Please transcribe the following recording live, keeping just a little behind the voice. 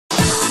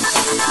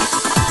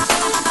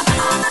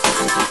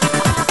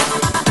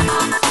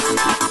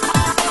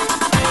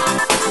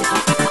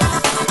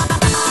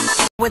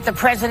with the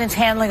president's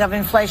handling of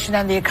inflation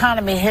and the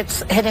economy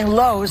hitting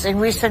lows in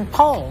recent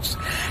polls.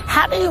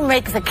 How do you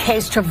make the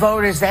case to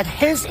voters that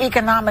his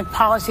economic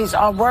policies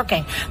are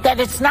working, that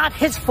it's not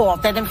his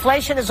fault, that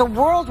inflation is a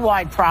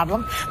worldwide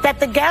problem, that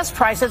the gas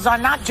prices are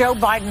not Joe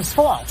Biden's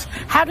fault?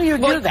 How do you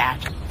do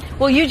that?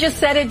 Well, you just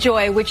said it,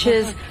 Joy, which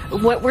is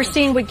what we're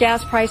seeing with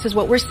gas prices,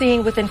 what we're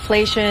seeing with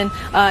inflation,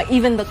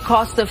 even the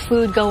cost of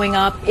food going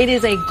up. It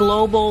is a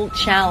global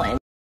challenge.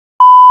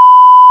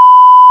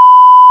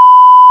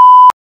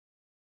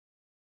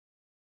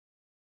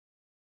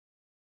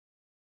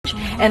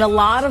 And a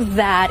lot of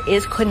that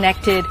is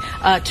connected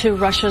to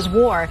Russia's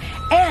war.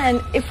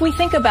 And if we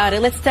think about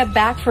it, let's step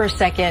back for a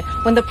second.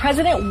 When the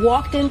president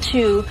walked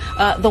into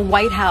the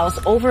White House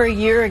over a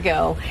year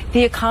ago,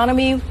 the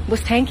economy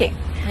was tanking.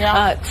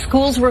 Yeah.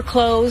 Schools were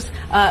closed.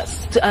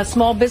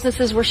 Small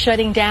businesses were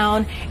shutting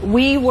down.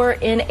 We were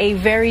in a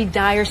very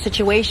dire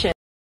situation.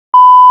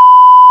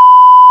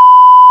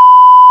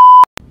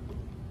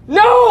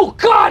 No!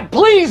 God,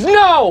 please,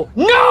 no!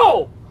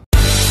 No!